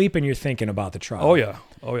 you're sleeping, you're thinking about the trial. Oh,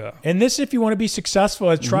 yeah. And this, if you want to be successful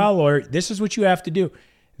as a trial lawyer, this is what you have to do.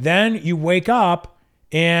 Then you wake up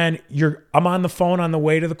and I'm on the phone on the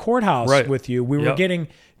way to the courthouse with you. We were getting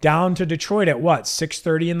down to Detroit at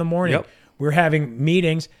 6:30 in the morning. Yep. We're having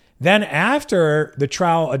meetings. Then after the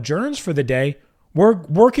trial adjourns for the day, we're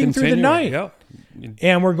working through the night. Yeah.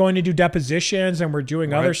 And we're going to do depositions and we're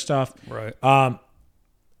doing other stuff. Right.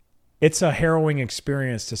 It's a harrowing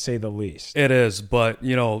experience, to say the least. It is. But,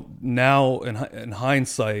 now in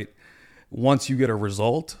hindsight, once you get a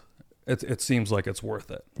result, it seems like it's worth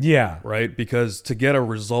it. Yeah. Right? Because to get a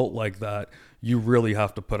result like that, you really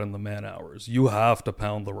have to put in the man hours. You have to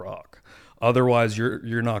pound the rock. Otherwise,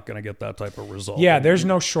 you're not going to get that type of result. Yeah, there's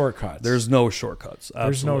no shortcuts. There's no shortcuts.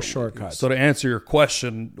 Absolutely. There's no shortcuts. So to answer your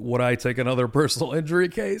question, would I take another personal injury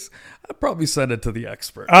case? I'd probably send it to the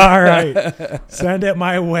expert. All right. Send it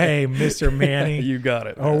my way, Mr. Manny. You got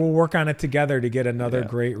it. Or we'll work on it together to get another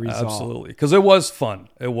great result. Absolutely. Because it was fun.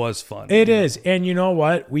 It was fun. It is. And you know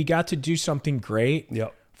what? We got to do something great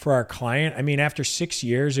for our client. I mean, after 6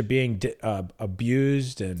 years of being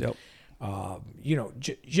abused and...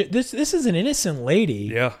 this is an innocent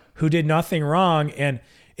lady who did nothing wrong, and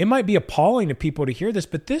it might be appalling to people to hear this,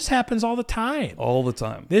 but this happens all the time. All the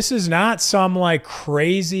time. This is not some like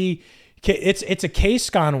crazy. It's a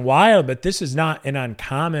case gone wild, but this is not an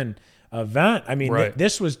uncommon event. I mean,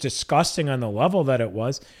 this was disgusting on the level that it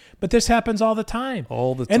was, but this happens all the time.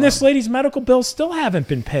 All the time. And this lady's medical bills still haven't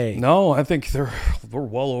been paid. No, I think they're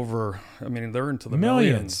well over. I mean, they're into the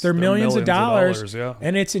millions. They're millions of dollars,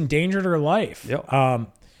 and it's endangered her life. Yep.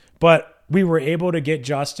 But we were able to get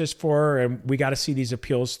justice for her, and we got to see these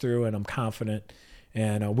appeals through. And I'm confident,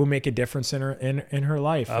 and we'll make a difference in her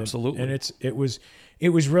life. Absolutely. And it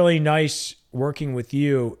was really nice working with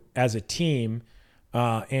you as a team.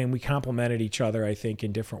 And we complemented each other, I think,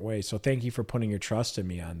 in different ways. So thank you for putting your trust in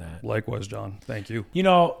me on that. Likewise, John. Thank you.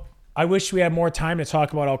 I wish we had more time to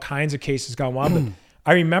talk about all kinds of cases gone wild. But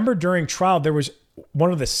I remember during trial, there was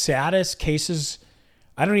one of the saddest cases.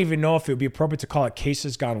 I don't even know if it would be appropriate to call it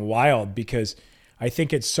cases gone wild, because I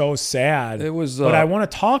think it's so sad. It was, but I want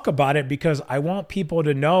to talk about it because I want people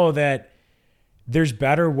to know that there's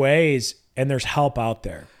better ways and there's help out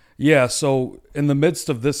there. Yeah, so in the midst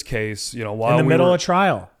of this case, while in the middle of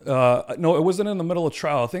trial. No, it wasn't in the middle of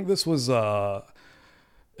trial. I think this was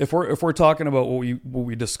if we're talking about what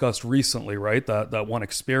we discussed recently, right? That one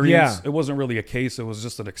experience. Yeah. It wasn't really a case. It was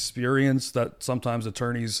just an experience that sometimes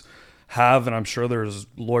attorneys have, and I'm sure there's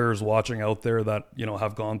lawyers watching out there that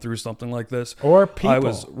have gone through something like this. Or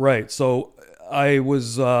people. So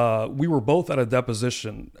we were both at a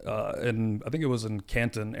deposition I think it was in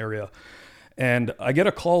Canton area. And I get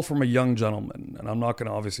a call from a young gentleman, and I'm not going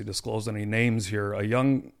to obviously disclose any names here, a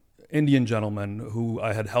young Indian gentleman who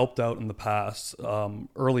I had helped out in the past,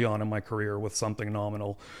 early on in my career with something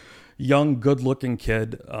nominal. Young, good-looking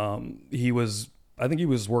kid. I think he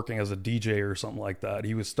was working as a DJ or something like that.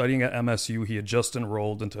 He was studying at MSU. He had just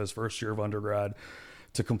enrolled into his first year of undergrad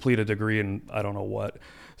to complete a degree in I don't know what.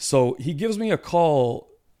 So he gives me a call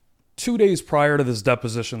 2 days prior to this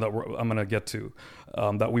deposition that I'm going to get to,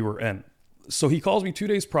 that we were in. So he calls me 2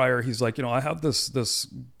 days prior. He's like, I have this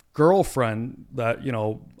girlfriend that,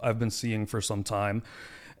 I've been seeing for some time.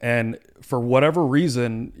 And for whatever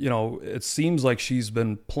reason, it seems like she's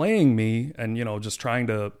been playing me and, just trying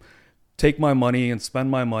to take my money and spend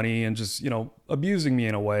my money and just, abusing me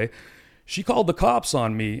in a way. She called the cops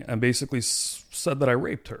on me and basically said that I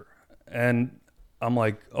raped her. And I'm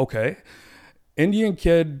like, okay. Indian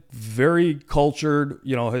kid, very cultured,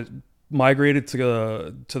 migrated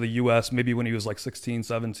to the U.S. maybe when he was like 16,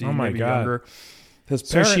 17, Oh my maybe God. younger. His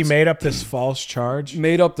So parents she made up this false charge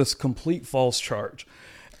made up this complete false charge.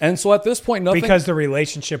 And so at this point, nothing... because the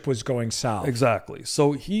relationship was going south. Exactly.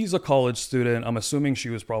 So he's a college student. I'm assuming she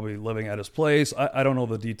was probably living at his place. I don't know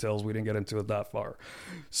the details. We didn't get into it that far.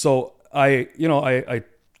 So I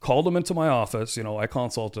called him into my office. I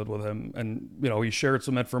consulted with him, and, he shared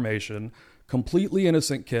some information. Completely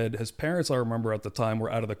innocent kid. His parents, I remember at the time,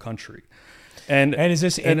 were out of the country. And is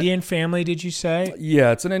this Indian family, did you say?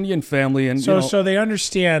 Yeah, it's an Indian family. And so they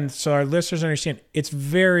understand, so our listeners understand, it's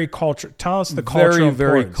very cultured. Tell us the cultural very,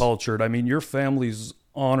 very importance. cultured. I mean, your family's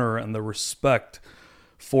honor and the respect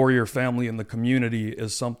for your family and the community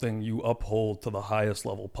is something you uphold to the highest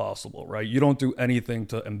level possible, right? You don't do anything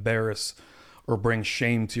to embarrass or bring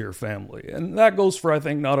shame to your family. And that goes for, I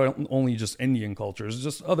think, not only just Indian cultures,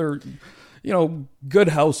 just other... good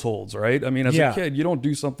households, right? I mean, as a kid, you don't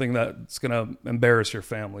do something that's going to embarrass your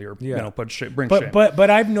family or, bring shame. But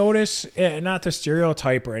I've noticed, not to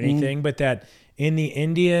stereotype or anything, but that in the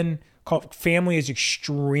Indian family is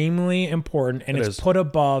extremely important, and it's put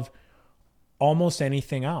above almost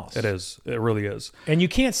anything else. It is. It really is. And you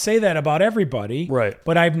can't say that about everybody. Right.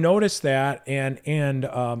 But I've noticed that, and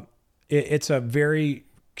it's a very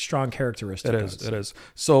strong characteristic. It is.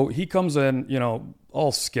 So he comes in,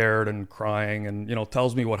 all scared and crying and,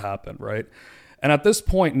 tells me what happened, right? And at this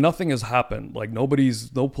point, nothing has happened. Like no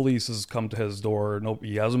police has come to his door.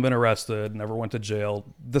 He hasn't been arrested, never went to jail.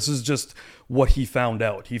 This is just what he found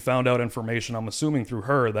out. He found out information, I'm assuming through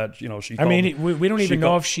her, that, she we don't even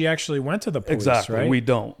know if she actually went to the police, exactly, right? We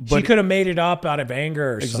don't. But she could have made it up out of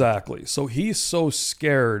anger or exactly. something. So he's so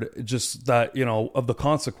scared just that, of the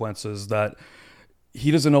consequences that he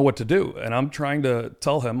doesn't know what to do. And I'm trying to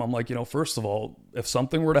tell him, I'm like, first of all, if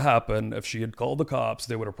something were to happen, if she had called the cops,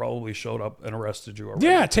 they would have probably showed up and arrested you already.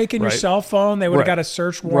 Yeah, taken your cell phone. They would have got a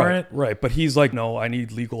search warrant. Right. But he's like, no, I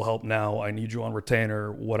need legal help now. I need you on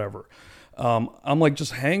retainer, whatever. I'm like,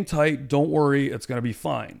 just hang tight. Don't worry. It's going to be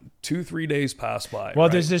fine. 2-3 days pass by.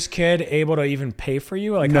 Well, is this kid able to even pay for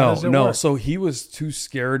you? Like, no, how does it work? So he was too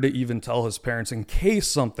scared to even tell his parents in case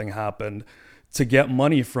something happened to get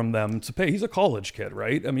money from them to pay. He's a college kid,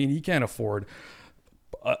 right? I mean, he can't afford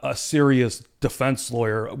a serious defense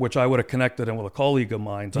lawyer, which I would have connected him with a colleague of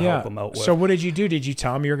mine to help him out with. So what did you do? Did you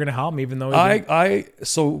tell him you were going to help him even though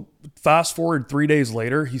so fast forward 3 days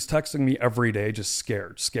later, he's texting me every day, just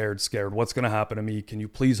scared. What's going to happen to me? Can you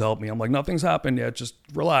please help me? I'm like, nothing's happened yet. Just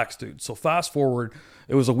relax, dude. So fast forward,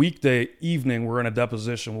 it was a weekday evening. We're in a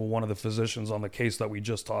deposition with one of the physicians on the case that we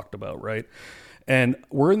just talked about, right? And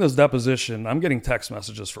we're in this deposition. I'm getting text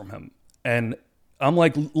messages from him. And I'm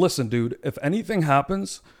like, listen, dude, if anything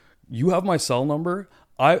happens, you have my cell number.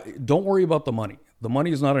 Don't worry about the money. The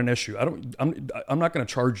money is not an issue. I'm not going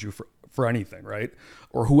to charge you for anything, right?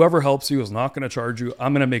 Or whoever helps you is not going to charge you.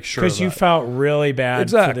 I'm going to make sure. Because you felt really bad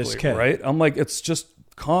for this kid. Right? I'm like, it's just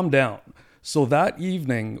calm down. So that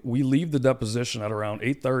evening, we leave the deposition at around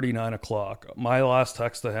 8:30, 9 o'clock. My last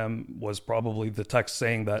text to him was probably the text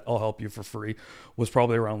saying that I'll help you for free was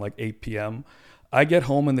probably around like 8 p.m. I get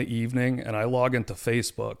home in the evening and I log into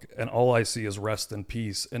Facebook and all I see is rest in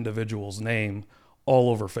peace, individual's name all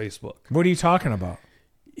over Facebook. What are you talking about?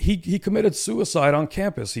 He committed suicide on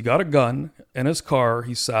campus. He got a gun in his car.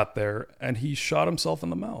 He sat there and he shot himself in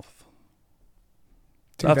the mouth.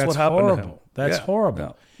 Dude, that's what happened to him. That's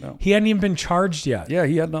horrible. No. He hadn't even been charged yet. Yeah,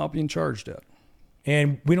 he had not been charged yet.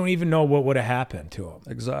 And we don't even know what would have happened to him.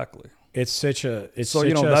 Exactly. It's such a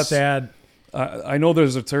that's sad. I know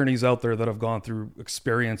there's attorneys out there that have gone through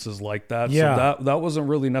experiences like that. Yeah. So that wasn't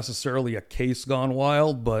really necessarily a case gone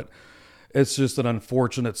wild, but it's just an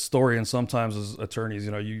unfortunate story. And sometimes as attorneys,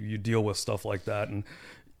 you deal with stuff like that. And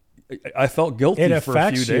I felt guilty for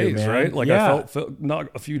a few days, right? Like I felt not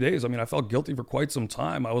a few days. I mean, I felt guilty for quite some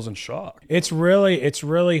time. I was in shock. It's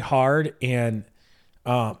really hard. And,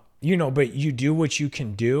 but you do what you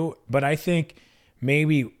can do. But I think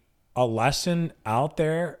maybe a lesson out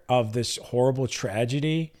there of this horrible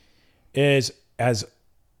tragedy is as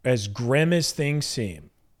grim as things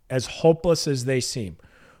seem, as hopeless as they seem,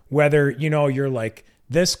 whether, you're like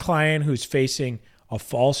this client who's facing a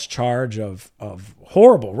false charge of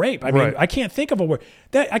horrible rape. I mean, I can't think of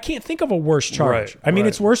a worse charge. I mean,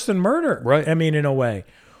 it's worse than murder. Right. I mean, in a way,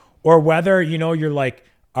 or whether, you're like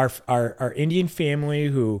our Indian family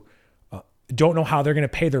who don't know how they're going to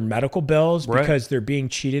pay their medical bills because they're being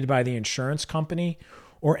cheated by the insurance company,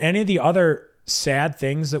 or any of the other sad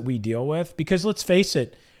things that we deal with. Because let's face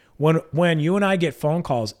it, when you and I get phone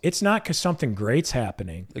calls, it's not because something great's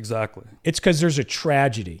happening. Exactly. It's because there's a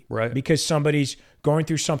tragedy. Right. Because somebody's going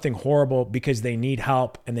through something horrible because they need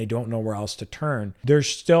help and they don't know where else to turn, there's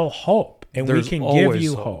still hope, and we can give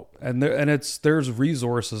you hope. And there's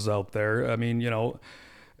resources out there. I mean,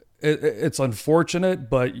 it's unfortunate,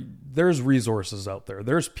 but there's resources out there.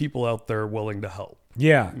 There's people out there willing to help.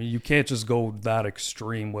 Yeah. I mean, you can't just go that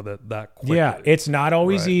extreme with it that quickly. Yeah, it's not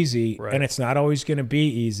always easy, and it's not always going to be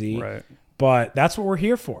easy. Right. But that's what we're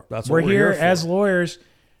here for. We're here for. as lawyers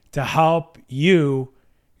to help you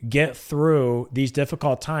get through these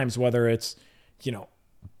difficult times, whether it's,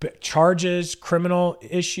 charges, criminal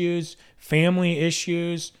issues, family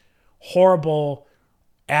issues, horrible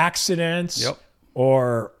accidents,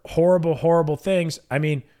 or horrible things. I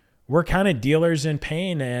mean, we're kind of dealers in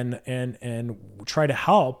pain and try to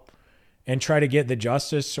help and try to get the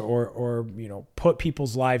justice or put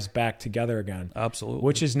people's lives back together again. Absolutely.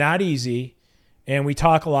 Which is not easy. And we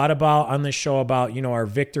talk a lot about on this show about, our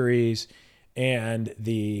victories and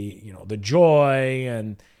the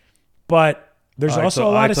joy, but there's also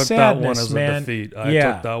a lot of sadness, that one as man. A defeat. I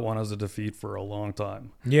took that one as a defeat for a long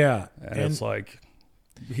time. Yeah. And it's like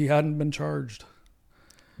he hadn't been charged.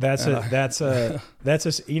 It's a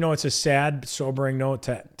sad, sobering note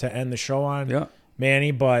to end the show on,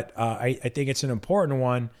 Manny, but I think it's an important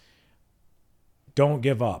one. Don't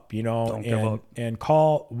give up, Don't give up. And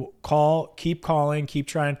call, keep calling, keep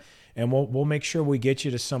trying, and we'll make sure we get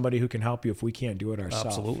you to somebody who can help you if we can't do it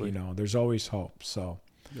ourselves. Absolutely. There's always hope. So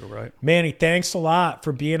you're right. Manny, thanks a lot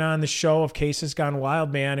for being on the show of Cases Gone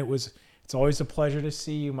Wild, man. It's always a pleasure to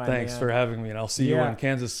see you, my man. Thanks for having me, and I'll see you in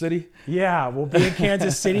Kansas City. Yeah, we'll be in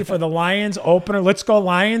Kansas City for the Lions opener. Let's go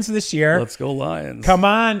Lions this year. Let's go Lions. Come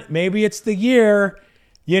on. Maybe it's the year.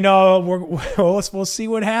 We'll see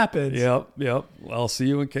what happens. Yep. I'll see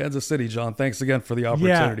you in Kansas City, John. Thanks again for the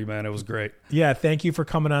opportunity, man. It was great. Yeah, thank you for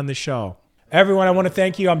coming on the show. Everyone, I want to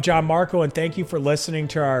thank you. I'm John Marco, and thank you for listening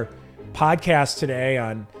to our podcast today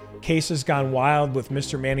on Cases Gone Wild with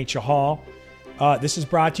Mr. Manny Chahal. This is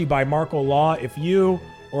brought to you by Marco Law. If you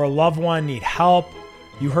or a loved one need help,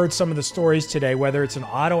 you heard some of the stories today, whether it's an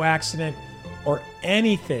auto accident or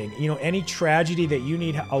anything, any tragedy that you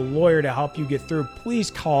need a lawyer to help you get through,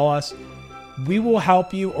 please call us. We will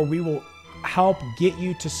help you, or we will help get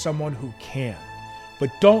you to someone who can.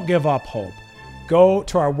 But don't give up hope. Go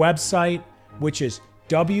to our website, which is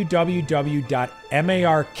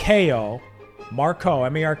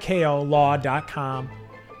marcolaw.com.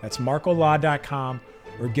 That's marcolaw.com,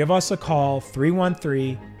 or give us a call,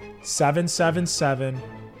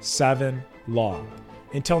 313-777-7-LAW.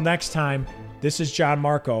 Until next time, this is John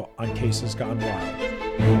Marco on Cases Gone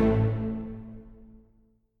Wild.